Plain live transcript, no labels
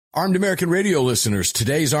Armed American Radio listeners,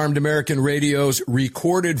 today's Armed American Radio's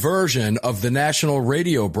recorded version of the national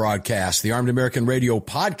radio broadcast, the Armed American Radio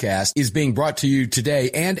podcast, is being brought to you today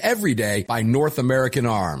and every day by North American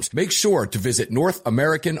Arms. Make sure to visit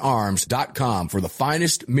NorthAmericanArms.com for the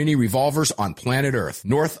finest mini revolvers on planet Earth.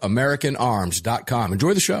 NorthAmericanArms.com.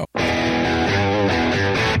 Enjoy the show.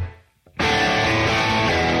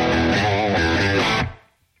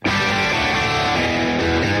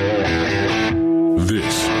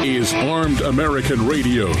 Is Armed American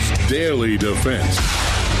Radio's Daily Defense.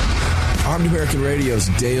 Armed American Radio's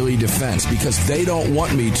Daily Defense. Because they don't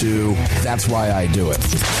want me to, that's why I do it.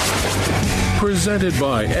 Presented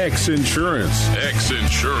by X Insurance. X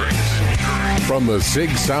Insurance. From the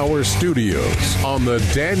Sig Sauer Studios on the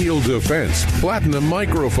Daniel Defense Platinum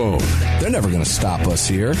Microphone. They're never going to stop us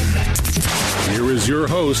here. Here is your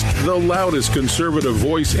host, the loudest conservative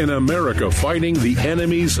voice in America fighting the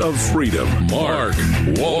enemies of freedom, Mark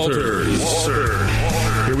Walters.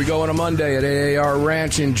 Here we go on a Monday at AAR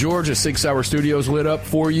Ranch in Georgia. 6 Hour Studios lit up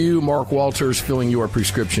for you. Mark Walters filling your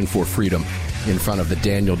prescription for freedom in front of the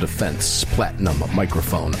Daniel Defense Platinum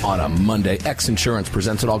Microphone on a Monday. X Insurance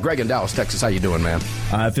presents it all. Greg in Dallas, Texas, how you doing, man?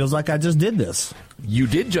 It feels like I just did this. You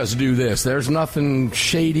did just do this. There's nothing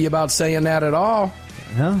shady about saying that at all.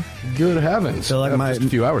 Yeah. Good heavens. Feel like just a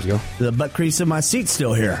few hours ago. The butt crease in my seat's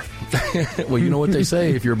still here. Well, you know what they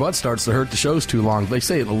say. If your butt starts to hurt, the show's too long. They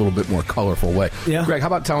say it in a little bit more colorful way. Yeah. Greg, how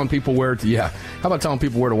about telling people where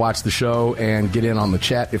to watch the show and get in on the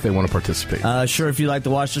chat if they want to participate? Sure. If you'd like to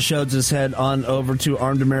watch the show, just head on over to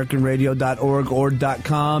armedamericanradio.org or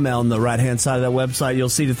 .com. On the right-hand side of that website, you'll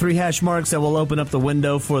see the 3 hash marks that will open up the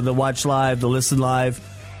window for the watch live, the listen live,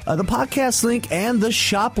 the podcast link, and the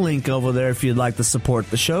shop link over there. If you'd like to support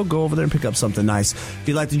the show, go over there and pick up something nice. If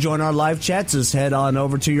you'd like to join our live chat, just head on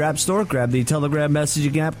over to your app store, grab the Telegram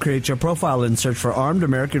messaging app, create your profile, and search for Armed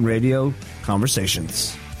American Radio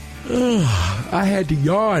Conversations. I had to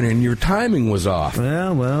yawn, and your timing was off.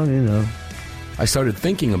 Yeah, well, you know. I started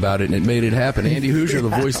thinking about it, and it made it happen. Andy Hooser,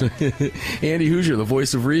 the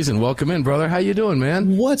voice of reason. Welcome in, brother. How you doing,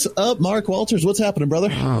 man? What's up, Mark Walters? What's happening, brother?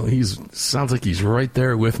 Oh, sounds like he's right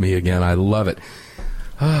there with me again. I love it.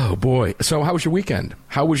 Oh, boy. So how was your weekend?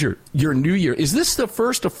 How was your New Year? Is this the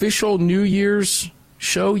first official New Year's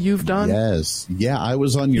show you've done? Yes. Yeah, I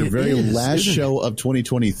was on your last show of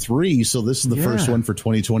 2023, so this is the first one for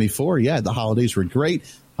 2024. Yeah, the holidays were great.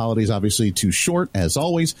 Holidays obviously too short, as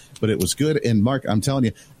always, but it was good. And, Mark, I'm telling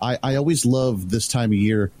you, I always love this time of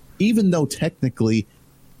year, even though technically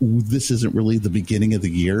this isn't really the beginning of the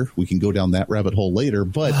year. We can go down that rabbit hole later,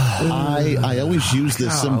 but I always use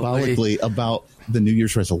this symbolically about the New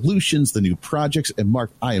Year's resolutions, the new projects. And, Mark,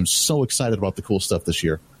 I am so excited about the cool stuff this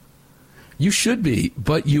year. You should be,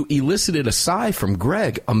 but you elicited a sigh from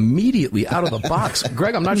Greg immediately out of the box.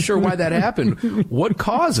 Greg, I'm not sure why that happened. What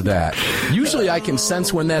caused that? Usually I can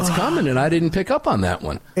sense when that's coming, and I didn't pick up on that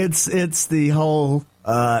one. It's the whole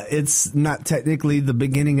it's not technically the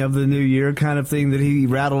beginning of the new year kind of thing that he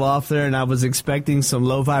rattled off there, and I was expecting some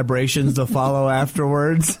low vibrations to follow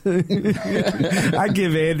afterwards. I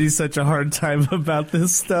give Andy such a hard time about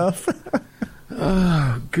this stuff.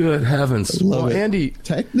 Oh, good heavens. Well, Andy,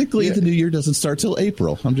 technically the new year doesn't start till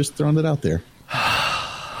April. I'm just throwing it out there.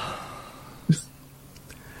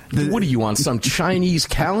 What are you on, some Chinese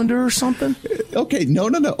calendar or something? Okay, no.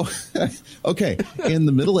 Okay, in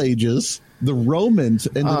the Middle Ages, the Romans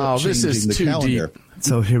ended up changing the calendar. Deep.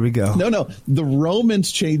 So here we go. No, the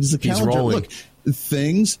Romans changed the calendar. Rolling. Look,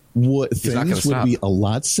 things would be a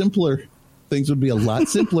lot simpler. Things would be a lot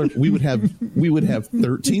simpler. We would have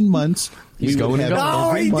 13 months. He's going to go.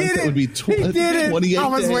 Oh, he did it. It would be 28 days. I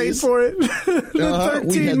was waiting for it.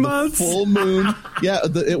 13 months. The full moon. Yeah,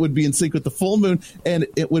 it would be in sync with the full moon, and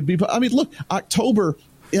it would be. I mean, look, October.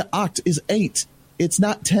 Oct is 8. It's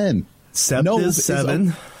not 10. Sept is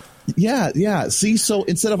 7. Yeah. See, so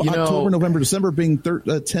instead of October, November, December being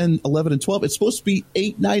 10, 11, and 12, it's supposed to be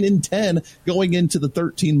 8, 9, and 10 going into the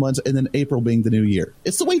 13 months, and then April being the new year.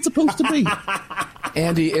 It's the way it's supposed to be.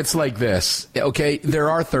 Andy, it's like this. Okay, there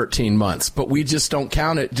are 13 months, but we just don't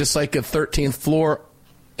count it just like a 13th floor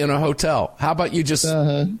in a hotel. How about you just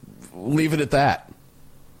leave it at that?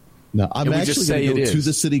 No, I'm actually going to go to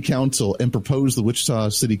the city council and propose the Wichita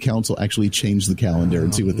City Council actually change the calendar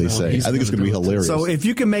and see what they say. I think it's going to be hilarious. So if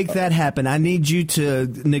you can make that happen, I need you to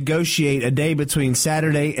negotiate a day between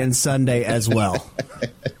Saturday and Sunday as well.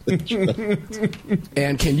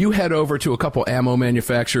 And can you head over to a couple ammo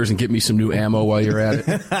manufacturers and get me some new ammo while you're at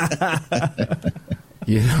it?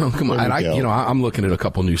 Come on. And I'm looking at a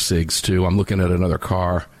couple new SIGs too. I'm looking at another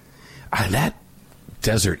car. That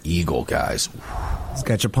Desert Eagle, guys. It's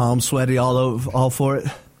got your palms sweaty all for it.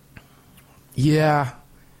 Yeah.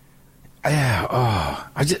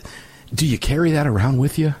 Do you carry that around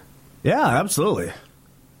with you? Yeah, absolutely.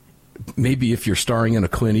 Maybe if you're starring in a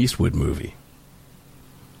Clint Eastwood movie.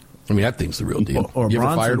 I mean, that thing's the real deal. Or you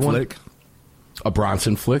ever fired flick. One? A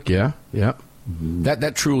Bronson flick, yeah. Mm-hmm.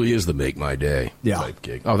 That truly is the make my day type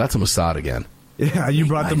gig. Oh, that's a Mossad again. Yeah, you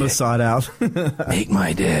brought the Mossad out. Make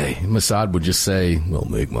my day. Mossad would just say, well,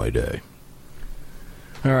 make my day.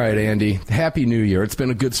 All right, Andy. Happy New Year. It's been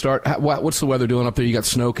a good start. What's the weather doing up there? You got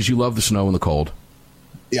snow because you love the snow and the cold.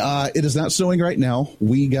 It is not snowing right now.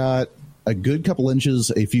 We got a good couple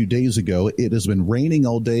inches a few days ago. It has been raining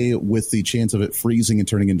all day with the chance of it freezing and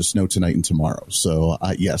turning into snow tonight and tomorrow. So,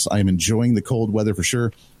 yes, I am enjoying the cold weather for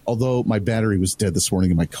sure, although my battery was dead this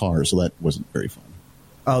morning in my car, so that wasn't very fun.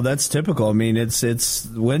 Oh, that's typical. I mean, it's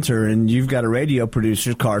winter, and you've got a radio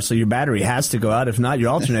producer's car, so your battery has to go out. If not,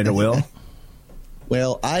 your alternator will.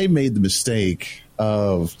 Well, I made the mistake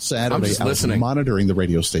of Saturday. I was monitoring the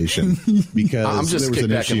radio station because I'm just there was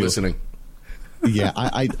an issue. And listening. Yeah,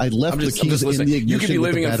 I left the keys in the ignition. You could be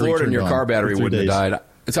living in Florida and your car battery wouldn't have died.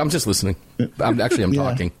 I'm just listening. I'm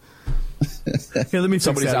talking. Here, let me fix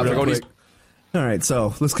Somebody's that out there real going. quick. All right,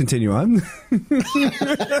 so let's continue on.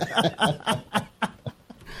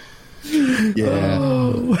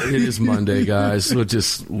 It is Monday, guys. We'll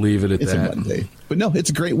just leave it at that. It's a Monday. But no, it's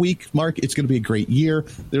a great week, Mark. It's going to be a great year.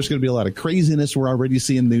 There's going to be a lot of craziness. We're already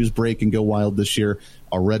seeing news break and go wild this year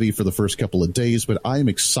already for the first couple of days. But I'm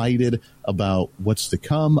excited about what's to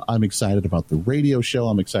come. I'm excited about the radio show.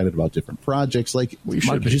 I'm excited about different projects. Mark,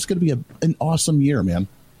 it's just going to be an awesome year, man.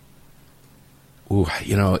 Ooh,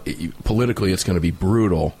 politically, it's going to be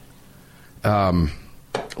brutal.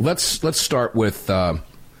 Let's start with the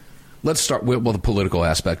political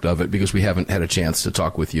aspect of it, because we haven't had a chance to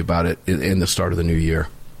talk with you about it in the start of the new year.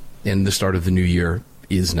 And the start of the new year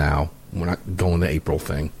is now. We're not going the April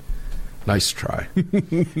thing. Nice try.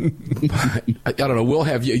 I don't know. We'll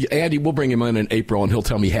have you, Andy. We'll bring him in April, and he'll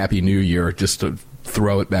tell me Happy New Year just to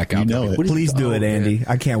throw it back out. Please do it, Andy. Man.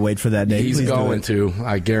 I can't wait for that day. He's going to.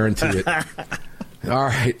 I guarantee it. All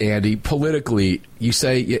right, Andy. Politically, you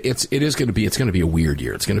say it's going to be a weird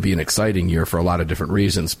year. It's going to be an exciting year for a lot of different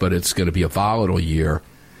reasons, but it's going to be a volatile year,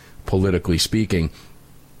 politically speaking.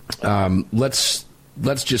 Let's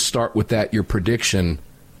just start with that. Your prediction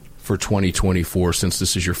for 2024, since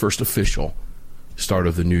this is your first official start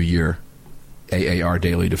of the new year, AAR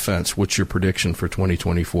Daily Defense. What's your prediction for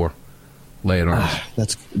 2024? Lay it on.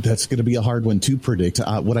 That's going to be a hard one to predict.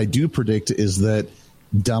 What I do predict is that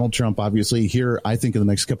Donald Trump, obviously, here, I think in the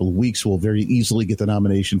next couple of weeks, will very easily get the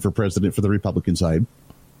nomination for president for the Republican side.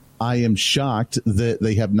 I am shocked that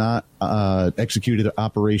they have not executed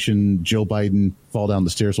Operation Joe Biden fall down the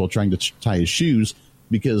stairs while trying to tie his shoes,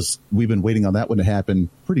 because we've been waiting on that one to happen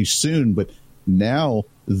pretty soon. But now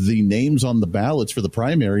the names on the ballots for the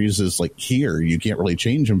primaries is here. You can't really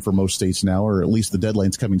change them for most states now, or at least the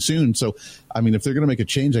deadline's coming soon. So, I mean, if they're going to make a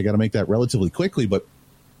change, I got to make that relatively quickly. But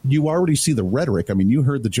you already see the rhetoric. I mean, you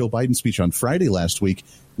heard the Joe Biden speech on Friday last week,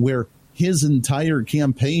 where his entire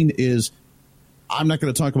campaign is, I'm not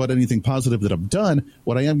going to talk about anything positive that I've done.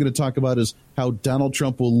 What I am going to talk about is how Donald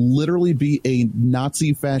Trump will literally be a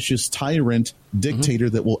Nazi fascist tyrant dictator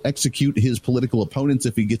that will execute his political opponents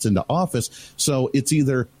if he gets into office. So it's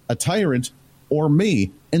either a tyrant or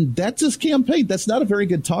me. And that's his campaign. That's not a very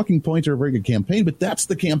good talking point or a very good campaign, but that's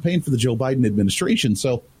the campaign for the Joe Biden administration.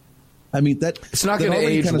 So, I mean, it's not going to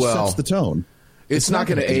age well. Sets the tone. It's not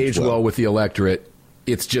going to age well with the electorate.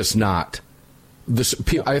 It's just not.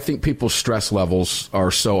 I think people's stress levels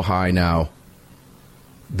are so high now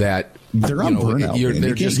that they're on burnout.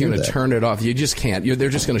 They're just going to turn it off. You just can't. They're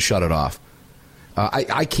just going to shut it off.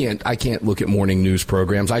 I can't look at morning news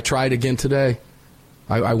programs. I tried again today.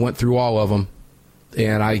 I went through all of them,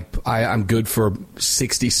 and I'm good for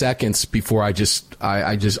 60 seconds before I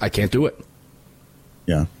can't do it.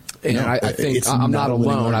 Yeah. And no, I think I'm not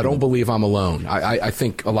alone. I don't believe I'm alone. I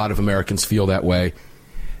think a lot of Americans feel that way.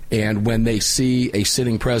 And when they see a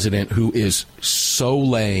sitting president who is so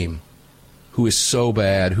lame, who is so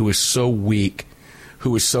bad, who is so weak,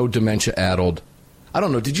 who is so dementia-addled, I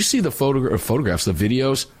don't know. Did you see the photographs, the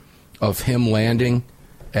videos of him landing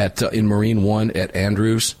in Marine One at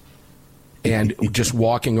Andrews and just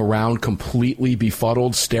walking around completely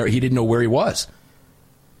befuddled, he didn't know where he was.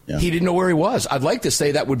 Yeah. He didn't know where he was. I'd like to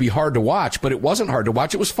say that would be hard to watch, but it wasn't hard to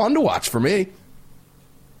watch. It was fun to watch for me.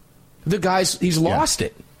 The guy's, he's lost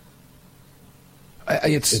it.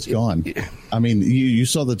 It's gone. I mean, you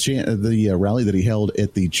saw the rally that he held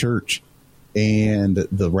at the church, and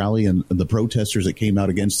the rally and the protesters that came out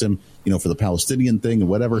against him, for the Palestinian thing and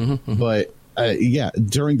whatever. Mm-hmm. But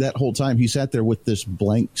During that whole time, he sat there with this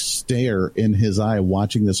blank stare in his eye,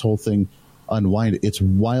 watching this whole thing unwind. It's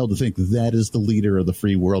wild to think that is the leader of the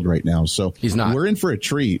free world right now. So he's not. We're in for a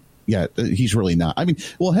treat. Yeah, he's really not. I mean,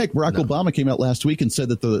 well, heck, Barack Obama came out last week and said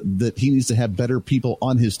that he needs to have better people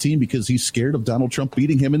on his team because he's scared of Donald Trump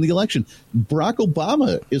beating him in the election. Barack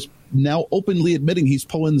Obama is now openly admitting he's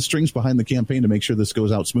pulling the strings behind the campaign to make sure this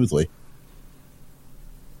goes out smoothly.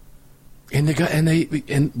 And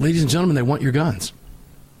ladies and gentlemen, they want your guns.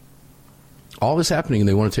 All this happening, and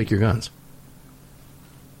they want to take your guns.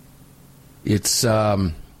 It's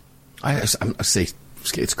I say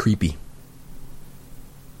it's creepy.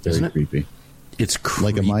 Very creepy. It's creepy.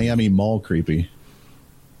 Like a Miami mall creepy.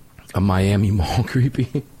 A Miami mall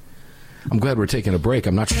creepy. I'm glad we're taking a break.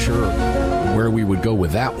 I'm not sure where we would go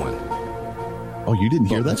with that one. Oh, you didn't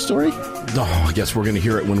hear that story? No, I guess we're going to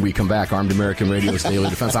hear it when we come back. Armed American Radio's Daily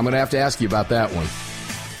Defense. I'm going to have to ask you about that one.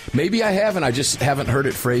 Maybe I haven't. I just haven't heard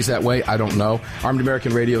it phrased that way. I don't know. Armed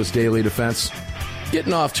American Radio's Daily Defense.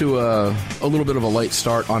 Getting off to a little bit of a late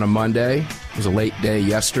start on a Monday. It was a late day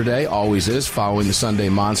yesterday. Always is, following the Sunday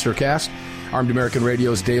Monster Cast. Armed American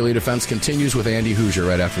Radio's Daily Defense continues with Andy Hooser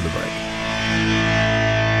right after the break.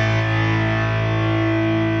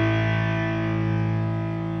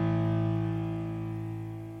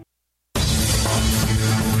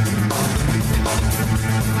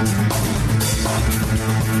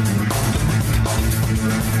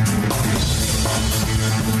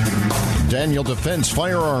 Daniel Defense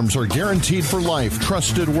firearms are guaranteed for life,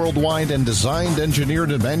 trusted worldwide, and designed, engineered,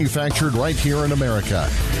 and manufactured right here in America.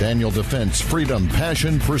 Daniel Defense, freedom,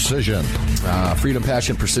 passion, precision. Freedom,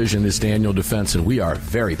 passion, precision is Daniel Defense, and we are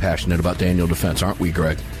very passionate about Daniel Defense, aren't we,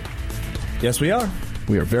 Greg? Yes, we are.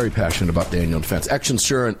 We are very passionate about Daniel Defense. X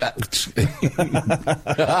Insurance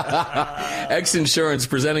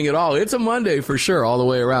presenting it all. It's a Monday for sure, all the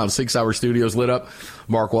way around. 6 Hour Studios lit up.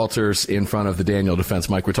 Mark Walters in front of the Daniel Defense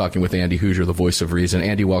mic. We're talking with Andy Hooser, the voice of reason.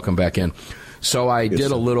 Andy, welcome back in. So I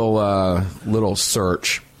did a little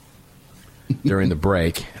search during the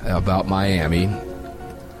break about Miami,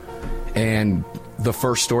 and the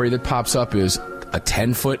first story that pops up is a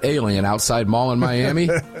 10-foot alien outside mall in Miami.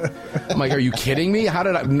 I'm like, are you kidding me?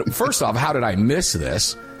 First off, how did I miss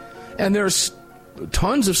this? And there's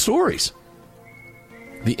tons of stories.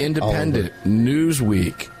 The Independent,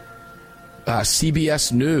 Newsweek,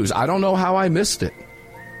 CBS News. I don't know how I missed it.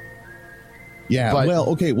 Yeah, but well,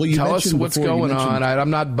 okay. Well, you tell us what's going on. I'm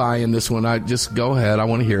not buying this one. Just go ahead. I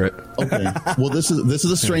want to hear it. Okay. Well, this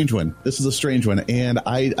is a strange one. This is a strange one, and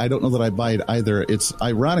I don't know that I buy it either. It's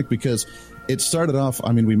ironic because it started off,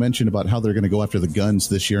 I mean, we mentioned about how they're going to go after the guns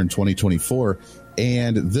this year in 2024.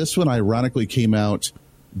 And this one ironically came out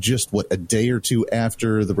just, a day or two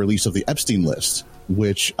after the release of the Epstein list,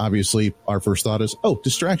 which obviously our first thought is,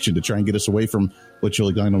 distraction to try and get us away from what's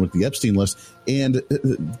really going on with the Epstein list.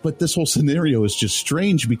 But this whole scenario is just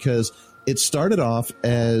strange because it started off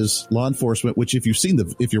as law enforcement, which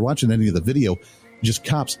if you're watching any of the video, just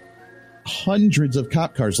cops, hundreds of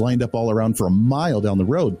cop cars lined up all around for a mile down the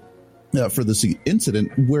road. For this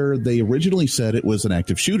incident where they originally said it was an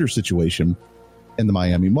active shooter situation in the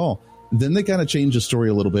Miami Mall. Then they kind of changed the story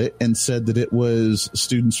a little bit and said that it was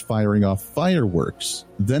students firing off fireworks.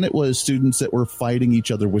 Then it was students that were fighting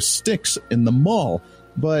each other with sticks in the mall.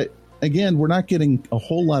 But again, we're not getting a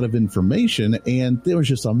whole lot of information, and there was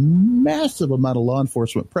just a massive amount of law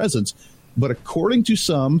enforcement presence. But according to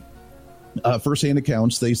some firsthand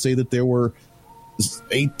accounts, they say that there were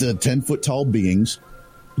 8 to 10 foot tall beings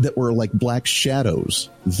that were like black shadows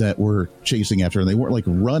that were chasing after, and they weren't like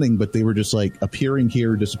running, but they were just like appearing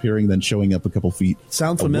here, disappearing, then showing up a couple feet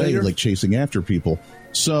away, like chasing after people.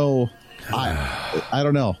 So I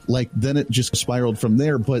don't know. Like then it just spiraled from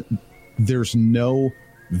there, but there's no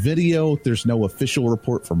video. There's no official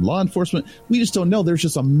report from law enforcement. We just don't know. There's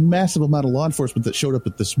just a massive amount of law enforcement that showed up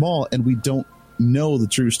at this mall, and we don't know the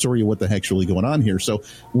true story of what the heck's really going on here. So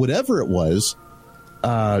whatever it was,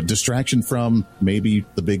 distraction from maybe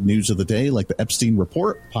the big news of the day, like the Epstein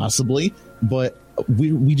report, possibly, but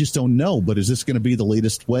we just don't know. But is this going to be the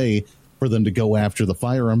latest way for them to go after the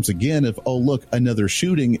firearms again? If, look, another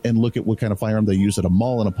shooting, and look at what kind of firearm they use at a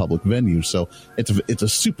mall in a public venue. So it's a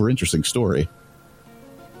super interesting story.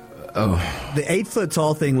 The 8 foot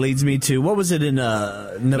tall thing leads me to, what was it in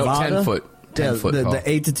Nevada? No, 10 foot. 10 foot tall. The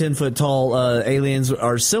 8 to 10 foot tall aliens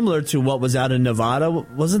are similar to what was out in Nevada.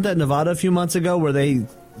 Wasn't that Nevada a few months ago where they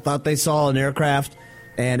thought they saw an aircraft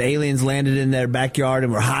and aliens landed in their backyard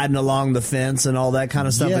and were hiding along the fence and all that kind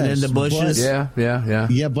of stuff and in the bushes? Yeah.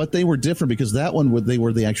 Yeah, but they were different because that one, they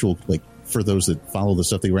were the actual like for those that follow the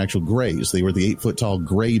stuff, they were actual grays. They were the 8 foot tall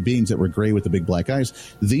gray beings that were gray with the big black eyes.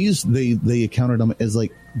 These, they accounted them as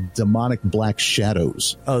like demonic black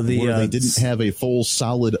shadows. Oh, where they didn't have a full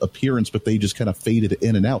solid appearance, but they just kind of faded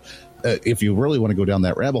in and out. If you really want to go down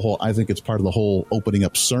that rabbit hole, I think it's part of the whole opening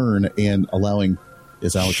up CERN and allowing,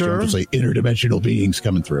 as Alex Jones would say, interdimensional beings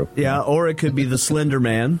coming through. Yeah, or it could be the Slender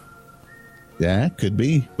Man. Yeah, could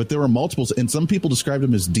be. But there were multiples, and some people described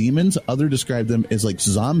them as demons. Others described them as like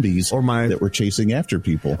zombies that were chasing after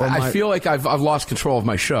people. I feel like I've lost control of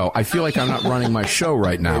my show. I feel like I'm not running my show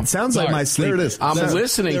right now. It sounds like my sleep. There it is. I'm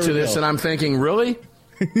listening to this, and I'm thinking, really?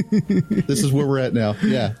 This is where we're at now.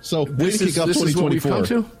 Yeah. So this is what we've come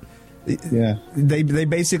to? Yeah. They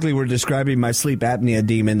basically were describing my sleep apnea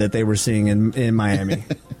demon that they were seeing in Miami.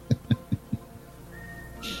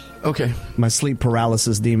 Okay. My sleep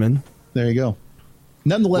paralysis demon. There you go.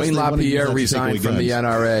 Nonetheless, Wayne LaPierre resigned from the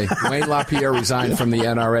NRA. Wayne LaPierre resigned from the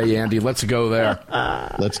NRA, Andy. Let's go there.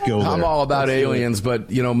 Let's go there. I'm all about aliens,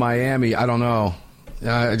 but, Miami, I don't know.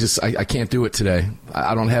 I can't do it today.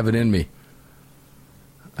 I don't have it in me.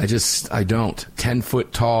 I don't.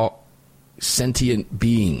 10-foot tall, sentient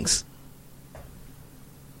beings.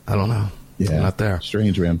 I don't know. Yeah, I'm not there.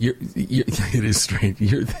 Strange, man. It is strange.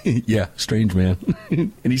 Strange, man.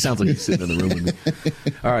 And he sounds like he's sitting in the room with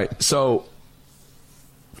me. All right, so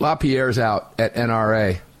LaPierre's out at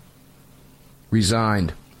NRA.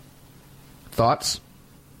 Resigned. Thoughts?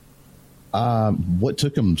 What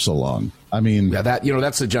took him so long? I mean... Yeah,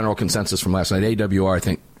 that's the general consensus from last night. AWR, I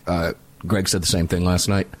think Greg said the same thing last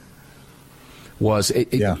night. I'll quote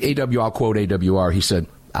AWR. He said,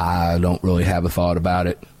 I don't really have a thought about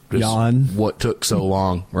it. Just what took so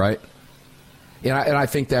long, right? And I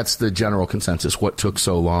think that's the general consensus, what took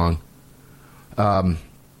so long.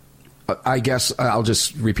 I guess I'll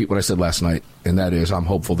just repeat what I said last night, and that is I'm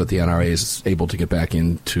hopeful that the NRA is able to get back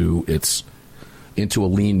into a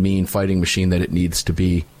lean, mean fighting machine that it needs to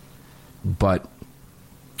be. But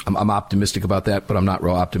I'm optimistic about that, but I'm not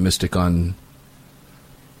real optimistic on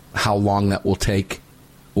how long that will take,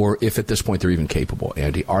 or if at this point they're even capable.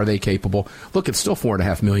 Andy, are they capable? Look, it's still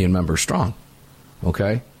 4.5 million members strong.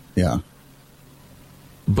 Okay? Yeah.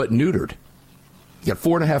 But neutered. You got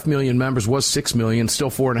 4.5 million members, was 6 million, still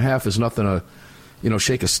 4.5 is nothing to,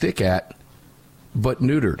 shake a stick at, but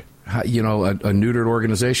neutered. A neutered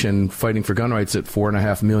organization fighting for gun rights at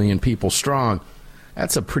 4.5 million people strong,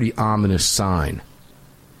 that's a pretty ominous sign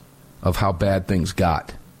of how bad things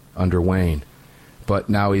got under Wayne. But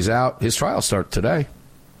now he's out. His trial starts today.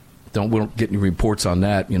 We don't get any reports on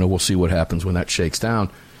that. We'll see what happens when that shakes down.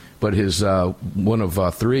 But his one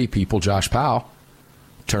of three people, Josh Powell,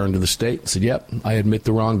 turned to the state and said, yep, I admit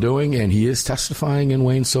the wrongdoing, and he is testifying in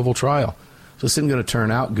Wayne's civil trial. So this isn't going to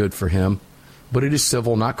turn out good for him, but it is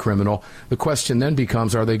civil, not criminal. The question then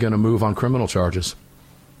becomes, are they going to move on criminal charges?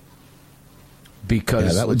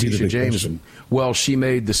 Because Letitia James, she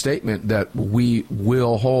made the statement that we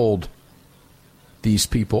will hold these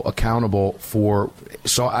people accountable for.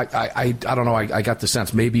 So I don't know. I got the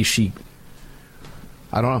sense maybe she.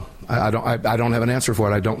 I don't know. I don't have an answer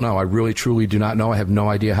for it. I don't know. I really, truly do not know. I have no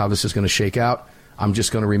idea how this is going to shake out. I'm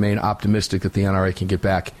just going to remain optimistic that the NRA can get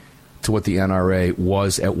back to what the NRA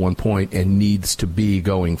was at one point and needs to be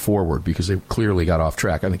going forward, because they clearly got off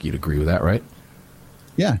track. I think you'd agree with that, right?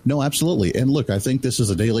 Yeah, no, absolutely. And look, I think this is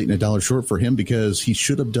a day late and a dollar short for him, because he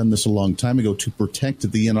should have done this a long time ago to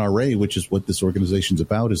protect the NRA, which is what this organization's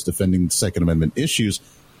about, is defending Second Amendment issues.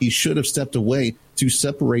 He should have stepped away to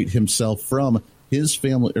separate himself from his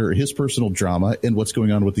family or his personal drama and what's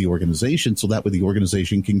going on with the organization, so that way the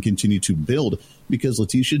organization can continue to build, because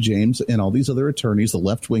Letitia James and all these other attorneys, the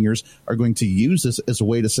left-wingers, are going to use this as a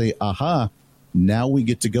way to say, aha, now we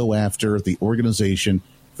get to go after the organization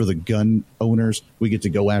for the gun owners. We get to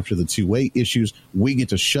go after the two-way issues. We get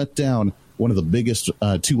to shut down one of the biggest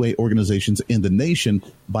two-way organizations in the nation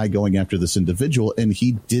by going after this individual. And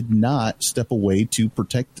he did not step away to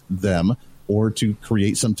protect them or to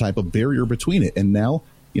create some type of barrier between it. And now,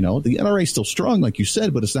 the NRA is still strong, like you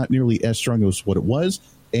said, but it's not nearly as strong as what it was.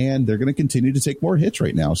 And they're going to continue to take more hits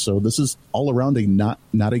right now. So this is all around a not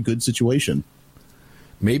a good situation.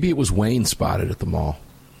 Maybe it was Wayne spotted at the mall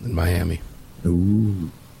in Miami. Ooh.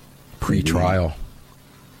 Pre-trial.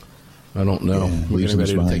 I don't know.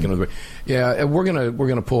 Yeah, we're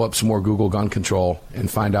gonna pull up some more Google gun control and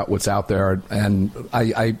find out what's out there. And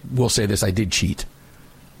I will say this: I did cheat.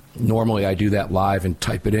 Normally, I do that live and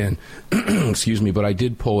type it in. Excuse me, but I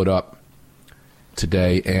did pull it up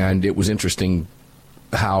today, and it was interesting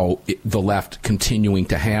how the left continuing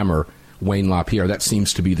to hammer Wayne LaPierre. That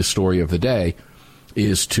seems to be the story of the day,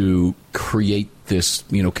 is to create this,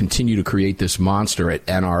 continue to create this monster at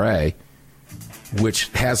NRA which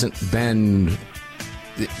hasn't been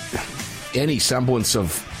any semblance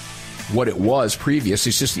of what it was previous.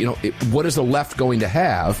 It's just, what is the left going to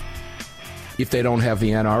have if they don't have the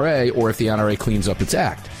NRA, or if the NRA cleans up its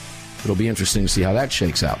act? It'll be interesting to see how that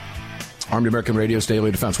shakes out. Armed American Radio's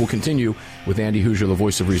Daily Defense. We'll continue with Andy Hooser, the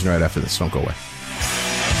voice of reason, right after this. Don't go away.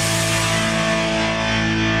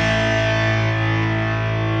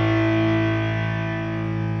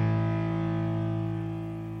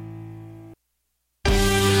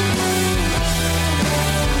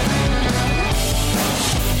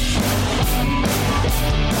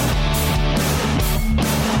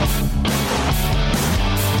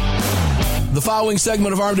 The following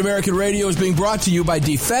segment of Armed American Radio is being brought to you by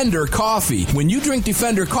Defender Coffee. When you drink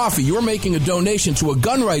Defender Coffee, you're making a donation to a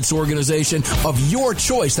gun rights organization of your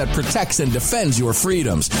choice that protects and defends your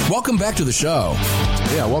freedoms. Welcome back to the show.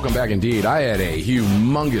 Yeah, welcome back indeed. I had a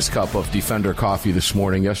humongous cup of Defender Coffee this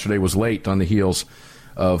morning. Yesterday was late on the heels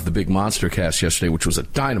of the big Monster Cast yesterday, which was a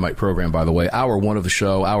dynamite program, by the way. Hour 1 of the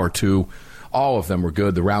show, Hour 2, all of them were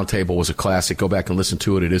good. The Roundtable was a classic. Go back and listen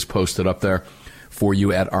to it. It is posted up there for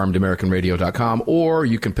you at armedamericanradio.com, or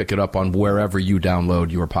you can pick it up on wherever you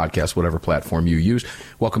download your podcast, whatever platform you use.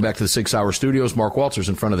 Welcome back to the 6 Hour Studios. Mark Walters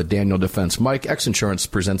in front of the Daniel Defense mic. X Insurance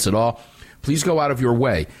presents it all. Please go out of your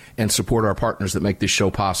way and support our partners that make this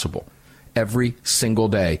show possible every single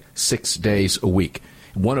day, 6 days a week.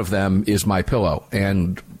 One of them is MyPillow,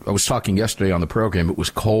 and I was talking yesterday on the program. It was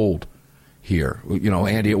cold here.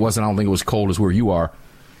 Andy, I don't think it was cold as where you are,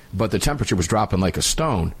 but the temperature was dropping like a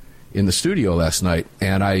stone in the studio last night,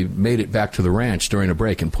 and I made it back to the ranch during a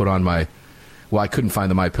break and put on I couldn't find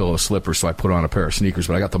the MyPillow slippers, so I put on a pair of sneakers,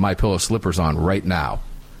 but I got the MyPillow slippers on right now.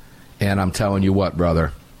 And I'm telling you what,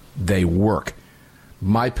 brother, they work.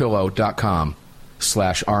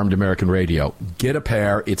 MyPillow.com/ArmedAmericanRadio. Get a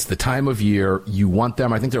pair. It's the time of year. You want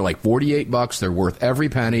them. I think they're like $48. They're worth every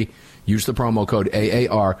penny. Use the promo code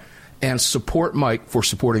AAR and support Mike for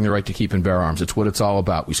supporting the right to keep and bear arms. It's what it's all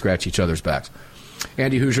about. We scratch each other's backs.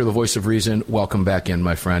 Andy Hooser, the voice of reason, welcome back in,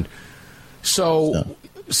 my friend. So,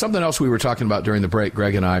 something else we were talking about during the break,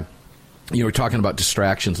 Greg and I, were talking about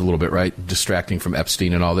distractions a little bit, right? Distracting from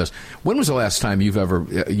Epstein and all this. When was the last time you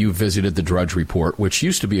visited the Drudge Report, which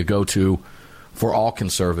used to be a go-to for all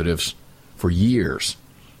conservatives for years?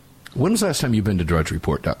 When was the last time you've been to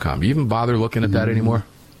drudgereport.com? Do you even bother looking at that anymore?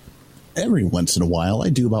 Every once in a while. I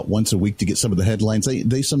do about once a week to get some of the headlines.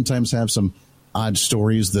 They sometimes have some odd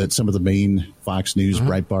stories that some of the main Fox News,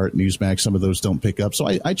 Breitbart, Newsmax, some of those don't pick up. So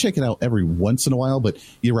I check it out every once in a while, but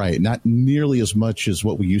you're right, not nearly as much as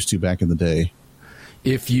what we used to back in the day.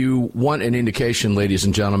 If you want an indication, ladies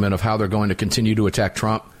and gentlemen, of how they're going to continue to attack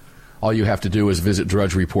Trump, all you have to do is visit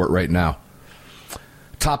Drudge Report right now.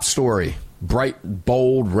 Top story, bright,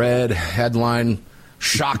 bold, red headline,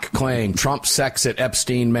 shock claim, Trump sex at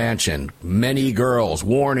Epstein mansion, many girls,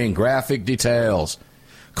 warning, graphic details.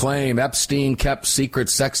 Claim Epstein kept secret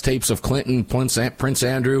sex tapes of Clinton, Prince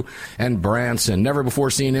Andrew, and Branson. Never before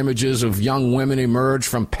seen images of young women emerge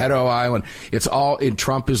from Pedo Island. It's all,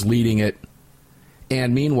 Trump is leading it.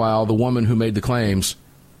 And meanwhile, the woman who made the claims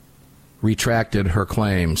retracted her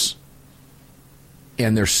claims.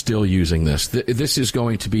 And they're still using this. This is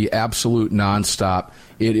going to be absolute nonstop.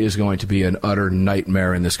 It is going to be an utter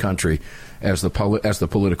nightmare in this country as the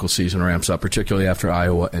political season ramps up, particularly after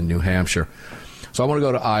Iowa and New Hampshire. So I want to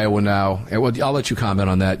go to Iowa now. I'll let you comment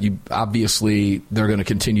on that. Obviously, they're going to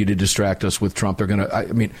continue to distract us with Trump. They're going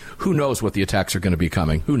to, who knows what the attacks are going to be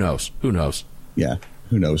coming? Who knows? Yeah,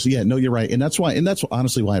 who knows? Yeah, no, you're right. And that's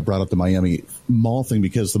honestly why I brought up the Miami Mall thing,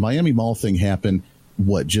 because the Miami Mall thing happened,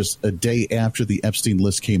 just a day after the Epstein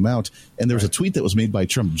list came out. And there was a tweet that was made by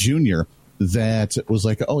Trump Jr. that was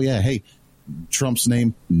like, oh, yeah, hey, Trump's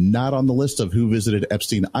name not on the list of who visited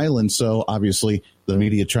Epstein Island. So obviously the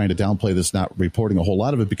media trying to downplay this, not reporting a whole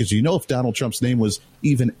lot of it, because if Donald Trump's name was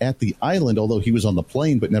even at the island, although he was on the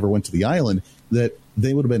plane but never went to the island, that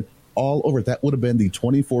they would have been all over it. That would have been the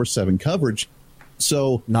 24/7 coverage.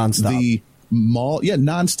 So nonstop. The mall,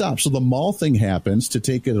 nonstop. So the mall thing happens to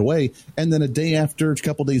take it away, and then a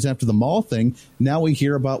couple days after the mall thing, now we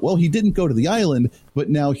hear about, well, he didn't go to the island, but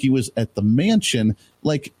now he was at the mansion.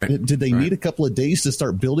 Like, did they need a couple of days to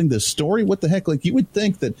start building this story? What the heck? Like, you would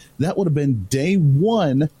think that would have been day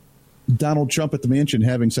one, Donald Trump at the mansion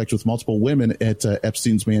having sex with multiple women at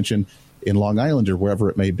Epstein's mansion in Long Island or wherever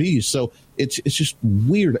it may be. So it's just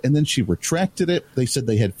weird. And then she retracted it. They said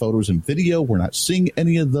they had photos and video. We're not seeing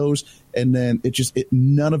any of those. And then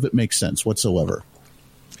none of it makes sense whatsoever.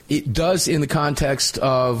 It does in the context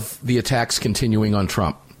of the attacks continuing on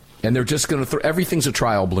Trump. And they're just going to everything's a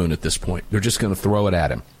trial balloon at this point. They're just going to throw it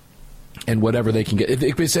at him. And whatever they can get.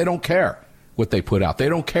 Because they don't care. what they put out. They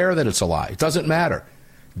don't care that it's a lie. It doesn't matter.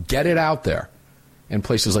 Get it out there. And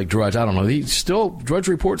places like Drudge, I don't know. Drudge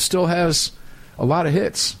Report still has a lot of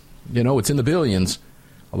hits. It's in the billions.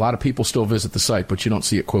 A lot of people still visit the site, but you don't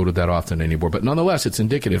see it quoted that often anymore. But nonetheless, it's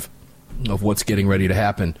indicative of what's getting ready to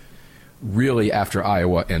happen really after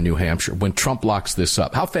Iowa and New Hampshire when Trump locks this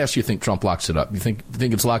up. How fast do you think Trump locks it up? You think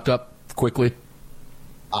it's locked up quickly?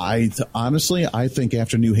 Honestly, I think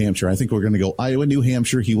after New Hampshire, I think we're going to go Iowa, New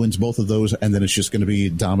Hampshire. He wins both of those, and then it's just going to be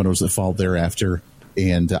dominoes that fall thereafter.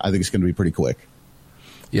 And I think it's going to be pretty quick.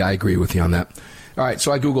 Yeah, I agree with you on that. All right,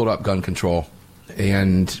 so I Googled up gun control.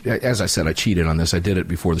 And as I said, I cheated on this. I did it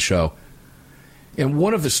before the show. And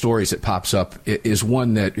one of the stories that pops up is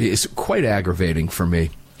one that is quite aggravating for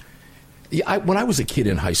me. When I was a kid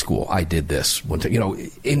in high school, I did this.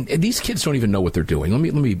 And these kids don't even know what they're doing. Let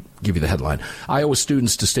me give you the headline. Iowa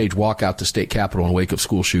students to stage walkout to state capitol in wake of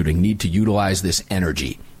school shooting need to utilize this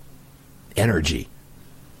energy. Energy.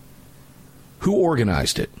 Who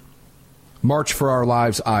organized it? March for Our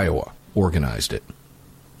Lives, Iowa organized it.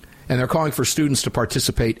 And they're calling for students to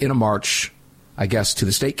participate in a march, I guess, to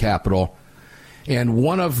the state capitol. And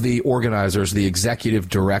one of the organizers, the executive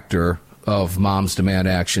director of Moms Demand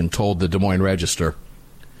Action, told the Des Moines Register,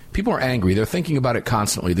 people are angry. They're thinking about it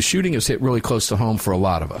constantly. The shooting has hit really close to home for a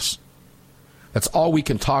lot of us. That's all we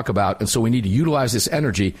can talk about. And so we need to utilize this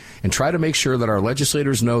energy and try to make sure that our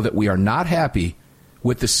legislators know that we are not happy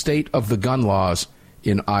with the state of the gun laws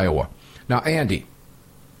in Iowa. Now, Andy,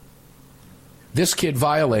 this kid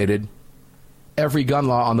violated every gun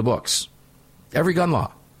law on the books. Every gun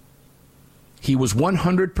law. He was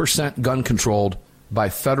 100% gun controlled by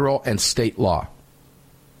federal and state law.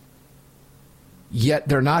 Yet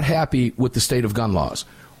they're not happy with the state of gun laws.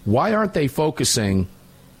 Why aren't they focusing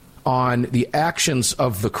on the actions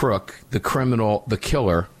of the crook, the criminal, the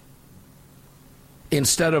killer,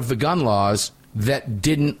 instead of the gun laws that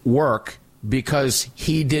didn't work because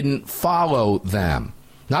he didn't follow them?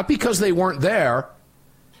 Not because they weren't there,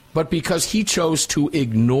 but because he chose to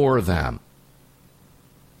ignore them.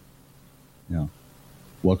 Yeah.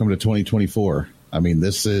 Welcome to 2024. I mean,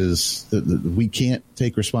 this is, we can't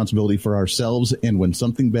take responsibility for ourselves. And when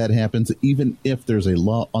something bad happens, even if there's a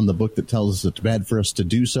law on the book that tells us it's bad for us to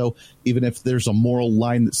do so, even if there's a moral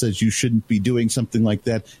line that says you shouldn't be doing something like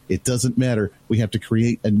that, it doesn't matter. We have to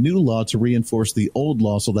create a new law to reinforce the old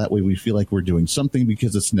law so that way we feel like we're doing something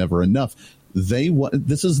because it's never enough.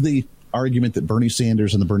 This is the argument that Bernie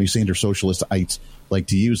Sanders and the Bernie Sanders socialists like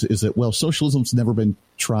to use, is that, well, socialism's never been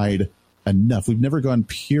tried enough. We've never gone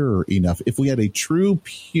pure enough. If we had a true,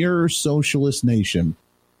 pure socialist nation,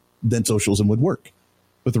 then socialism would work.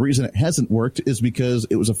 But the reason it hasn't worked is because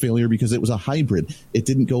it was a failure, because it was a hybrid. It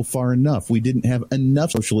didn't go far enough. We didn't have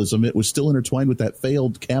enough socialism. It was still intertwined with that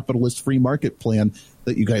failed capitalist free market plan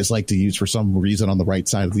that you guys like to use for some reason on the right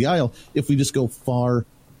side of the aisle. If we just go far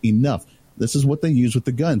enough. This is what they use with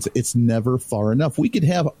the guns. It's never far enough. We could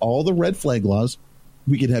have all the red flag laws.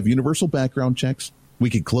 We could have universal background checks. We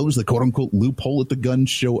could close the quote-unquote loophole at the gun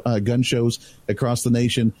shows across the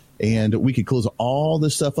nation, and we could close all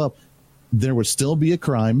this stuff up. There would still be a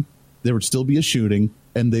crime. There would still be a shooting,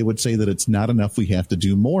 and they would say that it's not enough. We have to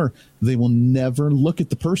do more. They will never look at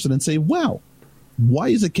the person and say, wow, why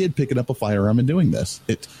is a kid picking up a firearm and doing this?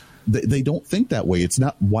 They don't think that way. It's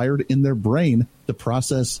not wired in their brain to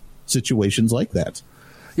process situations like that.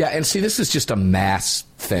 Yeah, and see, this is just a mass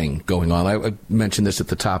thing going on. I mentioned this at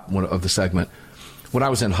the top of the segment. When I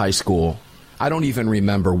was in high school, I don't even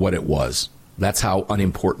remember what it was. That's how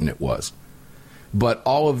unimportant it was. But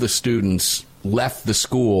all of the students left the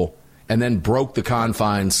school and then broke the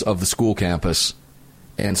confines of the school campus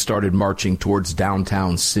and started marching towards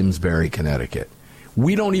downtown Simsbury, Connecticut.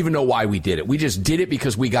 We don't even know why we did it. We just did it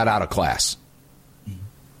because we got out of class.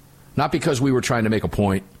 Not because we were trying to make a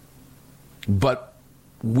point, but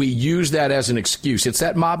we use that as an excuse. It's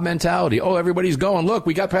that mob mentality. Oh, everybody's going. Look,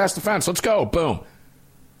 we got past the fence. Let's go. Boom.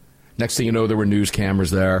 Next thing you know, there were news cameras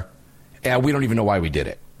there, and we don't even know why we did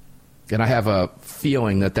it. And I have a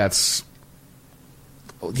feeling that that's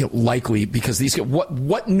likely because these.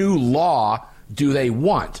 What new law do they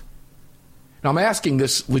want? Now, I'm asking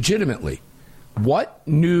this legitimately. What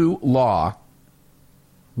new law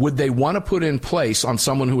would they want to put in place on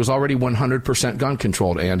someone who is already 100% gun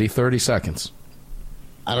controlled? Andy, 30 seconds.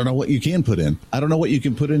 I don't know what you can put in. I don't know what you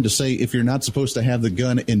can put in to say if you're not supposed to have the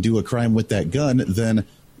gun and do a crime with that gun, then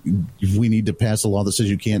we need to pass a law that says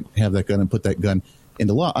you can't have that gun and put that gun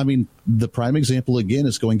into law. I mean, the prime example, again,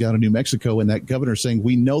 is going down to New Mexico and that governor saying,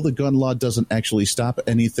 we know the gun law doesn't actually stop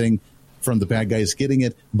anything from the bad guys getting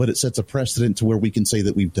it, but it sets a precedent to where we can say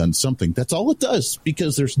that we've done something. That's all it does,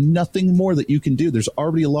 because there's nothing more that you can do. There's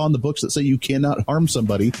already a law in the books that say you cannot harm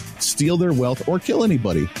somebody, steal their wealth, or kill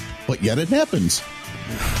anybody, but yet it happens.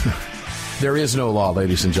 There is no law,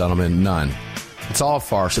 ladies and gentlemen, none. It's all a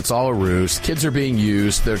farce. It's all a ruse. Kids are being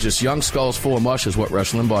used. They're just young skulls full of mush, is what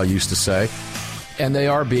Rush Limbaugh used to say. And they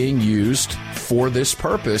are being used for this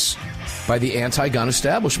purpose by the anti-gun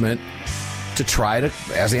establishment to try to,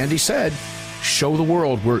 as Andy said, show the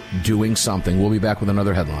world we're doing something. We'll be back with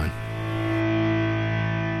another headline.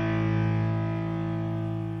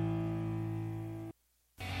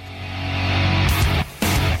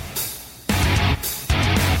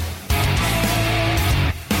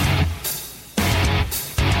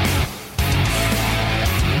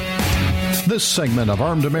 This segment of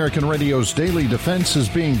Armed American Radio's Daily Defense is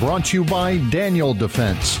being brought to you by Daniel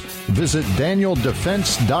Defense. Visit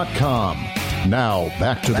DanielDefense.com. Now,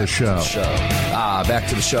 back to the show. Back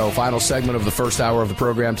to the show. Final segment of the first hour of the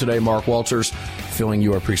program today. Mark Walters filling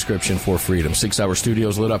your prescription for freedom. 6 Hour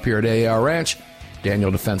Studios lit up here at AAR Ranch.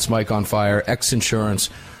 Daniel Defense mic on fire. X Insurance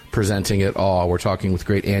presenting it all. We're talking with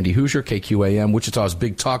great Andy Hooser, KQAM, Wichita's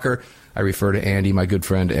big talker. I refer to Andy, my good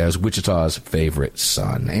friend, as Wichita's favorite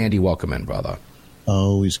son. Andy, welcome in, brother.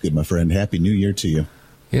 Always good, my friend. Happy New Year to you.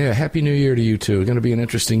 Yeah, Happy New Year to you, too. It's going to be an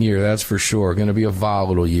interesting year, that's for sure. Going to be a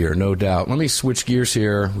volatile year, no doubt. Let me switch gears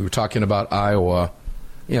here. We were talking about Iowa.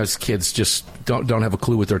 You know, kids just don't have a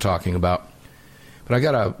clue what they're talking about. But I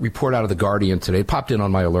got a report out of The Guardian today. It popped in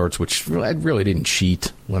on my alerts, which I really didn't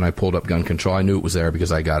cheat when I pulled up gun control. I knew it was there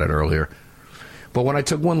because I got it earlier. But when I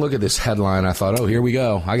took one look at this headline, I thought, oh, here we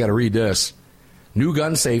go. I got to read this. New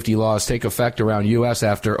gun safety laws take effect around U.S.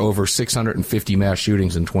 after over 650 mass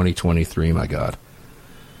shootings in 2023. My God.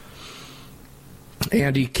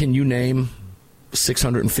 Andy, can you name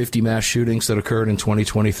 650 mass shootings that occurred in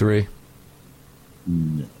 2023?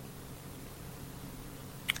 No.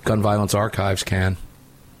 Gun Violence Archives can.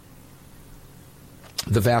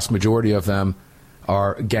 The vast majority of them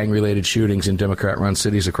are gang-related shootings in Democrat-run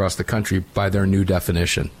cities across the country by their new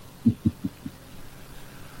definition.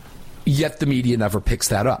 Yet the media never picks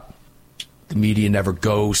that up. The media never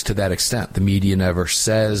goes to that extent. The media never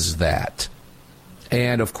says that.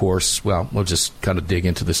 And, of course, well, we'll just kind of dig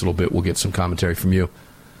into this a little bit. We'll get some commentary from you.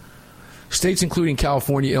 States including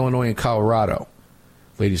California, Illinois, and Colorado,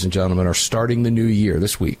 ladies and gentlemen, are starting the new year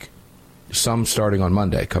this week. Some starting on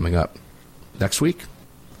Monday, coming up next week,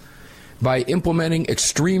 by implementing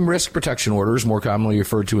extreme risk protection orders, more commonly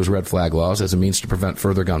referred to as red flag laws, as a means to prevent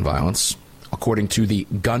further gun violence. According to the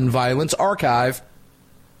Gun Violence Archive,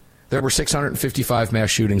 there were 655 mass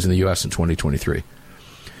shootings in the U.S. in 2023.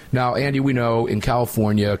 Now, Andy, we know in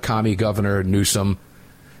California, Commie Governor Newsom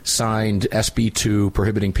signed SB 2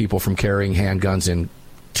 prohibiting people from carrying handguns in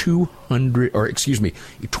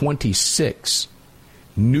 26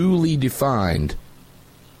 newly defined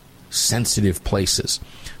sensitive places.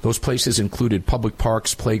 Those places included public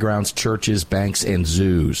parks, playgrounds, churches, banks, and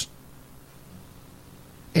zoos.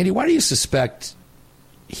 Andy, why do you suspect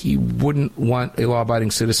he wouldn't want a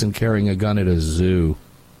law-abiding citizen carrying a gun at a zoo?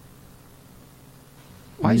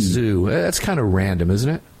 Why zoo? That's kind of random, isn't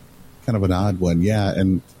it? Kind of an odd one, yeah.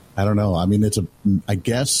 And I don't know. I mean, it's I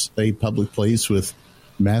guess a public place with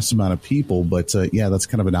mass amount of people, but yeah, that's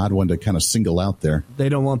kind of an odd one to kind of single out there. They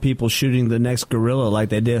don't want people shooting the next gorilla like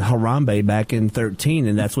they did Harambe back in 2013,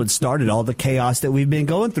 and that's what started all the chaos that we've been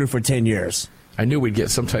going through for 10 years. I knew we'd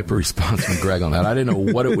get some type of response from Greg on that. I didn't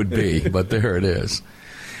know what it would be, but there it is.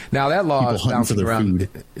 Now, that law is bouncing around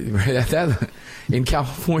in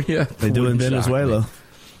California. They do in Venezuela.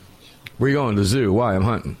 Where are you going? To the zoo. Why? I'm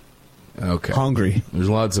hunting. Okay. Hungry. There's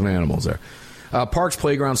lots of animals there. Parks,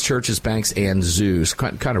 playgrounds, churches, banks, and zoos.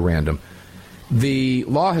 Kind of random. The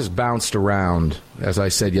law has bounced around, as I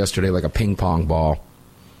said yesterday, like a ping pong ball.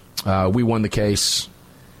 We won the case.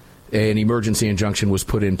 An emergency injunction was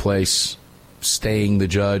put in place, staying the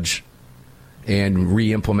judge and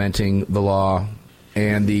re-implementing the law.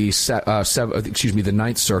 And the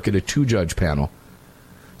Ninth Circuit, a two-judge panel,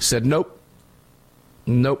 said, nope,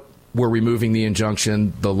 we're removing the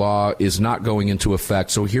injunction. The law is not going into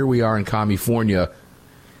effect. So here we are in California,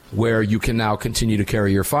 where you can now continue to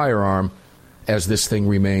carry your firearm as this thing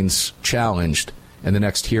remains challenged, and the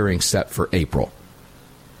next hearing set for April.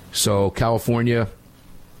 So California,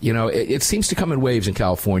 you know, it seems to come in waves in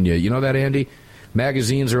California. You know that, Andy?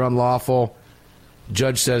 Magazines are unlawful.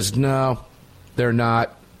 Judge says, no, they're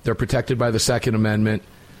not. They're protected by the Second Amendment.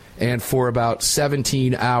 And for about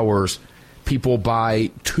 17 hours, people buy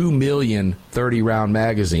 2 million 30-round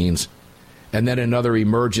magazines, and then another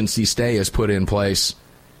emergency stay is put in place,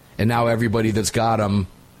 and now everybody that's got them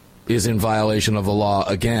is in violation of the law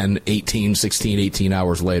again 18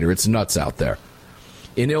 hours later. It's nuts out there.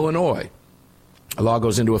 In Illinois, a law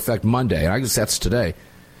goes into effect Monday, and I guess that's today,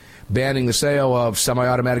 banning the sale of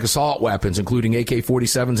semi-automatic assault weapons, including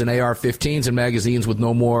AK-47s and AR-15s and magazines with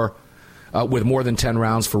more than 10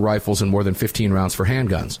 rounds for rifles and more than 15 rounds for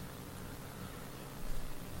handguns.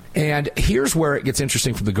 And here's where it gets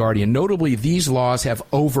interesting for The Guardian. Notably, these laws have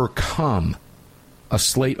overcome a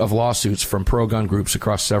slate of lawsuits from pro-gun groups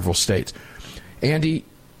across several states. Andy,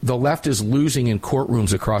 the left is losing in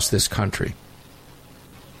courtrooms across this country.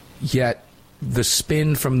 Yet the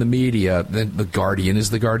spin from the media, the Guardian, is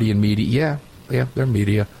the Guardian media? Yeah, they're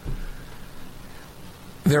media.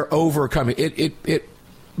 They're overcoming. It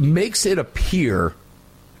makes it appear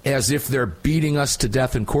as if they're beating us to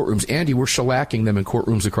death in courtrooms. Andy, we're shellacking them in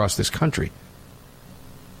courtrooms across this country.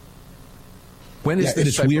 When is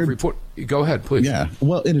this type of report? Go ahead, please. Yeah,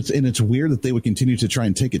 well, and it's weird that they would continue to try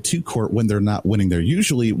and take it to court when they're not winning there.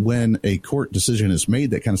 Usually when a court decision is made,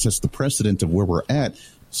 that kind of sets the precedent of where we're at,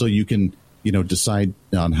 so you can, decide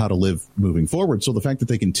on how to live moving forward. So the fact that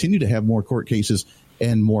they continue to have more court cases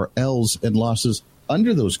and more L's and losses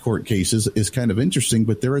under those court cases is kind of interesting,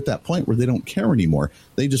 but they're at that point where they don't care anymore.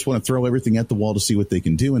 They just want to throw everything at the wall to see what they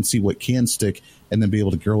can do and see what can stick and then be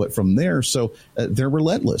able to grow it from there. So they're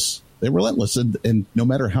relentless. They're relentless. And no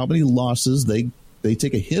matter how many losses they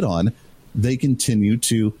take a hit on, they continue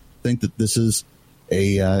to think that this is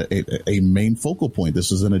a main focal point.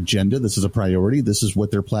 This is an agenda. This is a priority. This is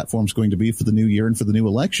what their platform's going to be for the new year and for the new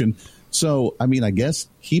election. So, I mean, I guess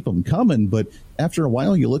keep them coming, but after a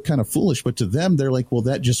while you look kind of foolish. But to them, they're like, well,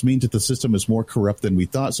 that just means that the system is more corrupt than we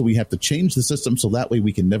thought. So we have to change the system so that way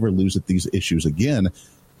we can never lose at these issues again.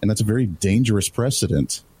 And that's a very dangerous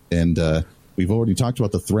precedent. And we've already talked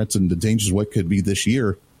about the threats and the dangers of what could be this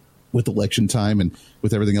year with election time and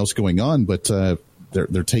with everything else going on. But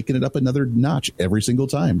they're taking it up another notch every single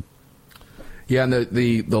time. Yeah, and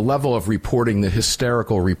the level of reporting, the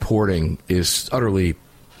hysterical reporting, is utterly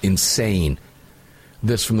insane.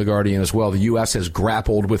 This from The Guardian as well. The U.S. has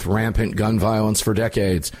grappled with rampant gun violence for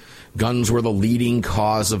decades. Guns were the leading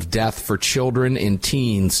cause of death for children and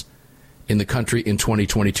teens in the country in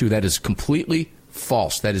 2022. That is completely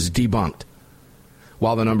false. That is debunked.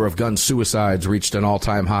 While the number of gun suicides reached an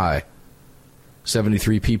all-time high,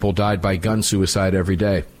 73 people died by gun suicide every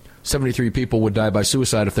day. 73 people would die by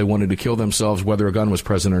suicide if they wanted to kill themselves, whether a gun was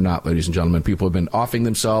present or not, ladies and gentlemen. People have been offing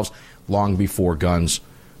themselves long before guns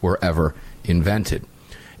were ever invented.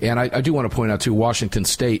 And I do want to point out, too, Washington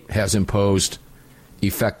State has imposed,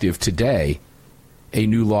 effective today, a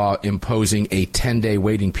new law imposing a 10-day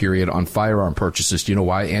waiting period on firearm purchases. Do you know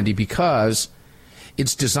why, Andy? Because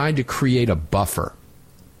it's designed to create a buffer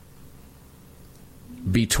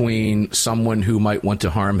between someone who might want to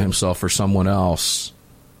harm himself or someone else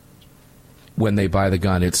when they buy the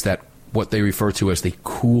gun. It's that what they refer to as the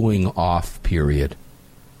cooling off period.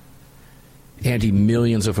 Andy,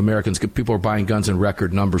 millions of Americans, people are buying guns in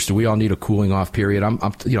record numbers. Do we all need a cooling off period? I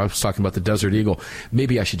was talking about the Desert Eagle.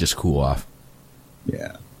 Maybe I should just cool off.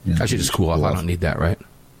 Yeah. I should just cool off. I don't need that, right?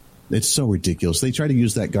 It's so ridiculous. They try to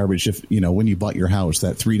use that garbage if, when you bought your house,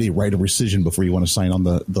 that 3-day right of rescission before you want to sign on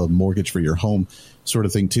the mortgage for your home sort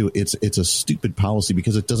of thing, too. It's a stupid policy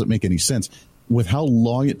because it doesn't make any sense. With how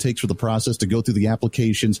long it takes for the process to go through the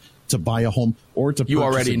applications to buy a home or to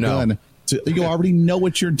purchase a gun. You already know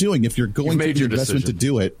what you're doing if you're going through the investment to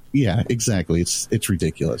do it. Yeah, exactly. It's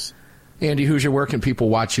ridiculous. Andy Hooser, where can people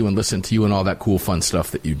watch you and listen to you and all that cool, fun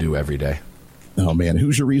stuff that you do every day? Oh, man,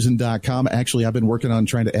 HooserReason.com. Actually, I've been working on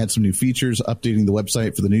trying to add some new features, updating the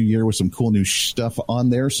website for the new year with some cool new stuff on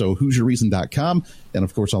there. So HooserReason.com. And,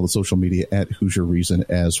 of course, all the social media at Hoosier Reason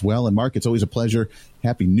as well. And, Mark, it's always a pleasure.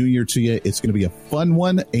 Happy New Year to you. It's going to be a fun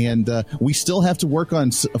one. And we still have to work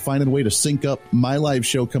on finding a way to sync up my live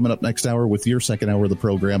show coming up next hour with your second hour of the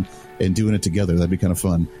program and doing it together. That'd be kind of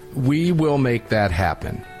fun. We will make that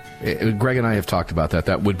happen. Greg and I have talked about that.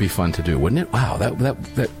 That would be fun to do, wouldn't it? Wow,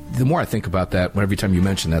 that the more I think about that, every time you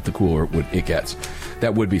mention that, the cooler it gets.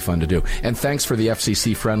 That would be fun to do. And thanks for the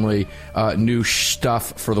FCC-friendly new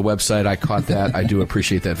stuff for the website. I caught that. I do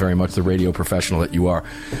appreciate that very much, the radio professional that you are.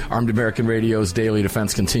 Armed American Radio's Daily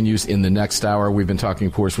Defense continues in the next hour. We've been talking,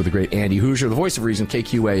 of course, with the great Andy Hooser, the voice of reason,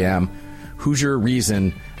 KQAM,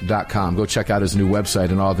 HooserReason.com. Go check out his new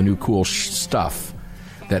website and all the new cool stuff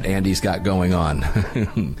that Andy's got going on.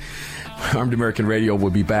 Armed American Radio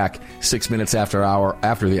will be back 6 minutes after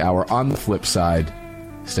the hour. On the flip side,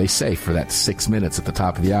 stay safe for that 6 minutes at the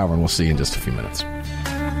top of the hour, and we'll see you in just a few minutes.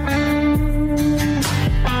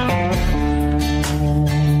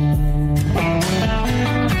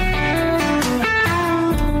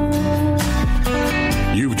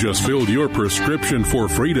 You've just filled your prescription for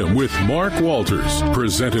freedom with Mark Walters,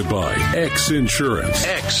 presented by X Insurance.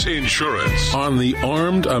 X Insurance on the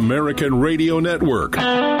Armed American Radio Network.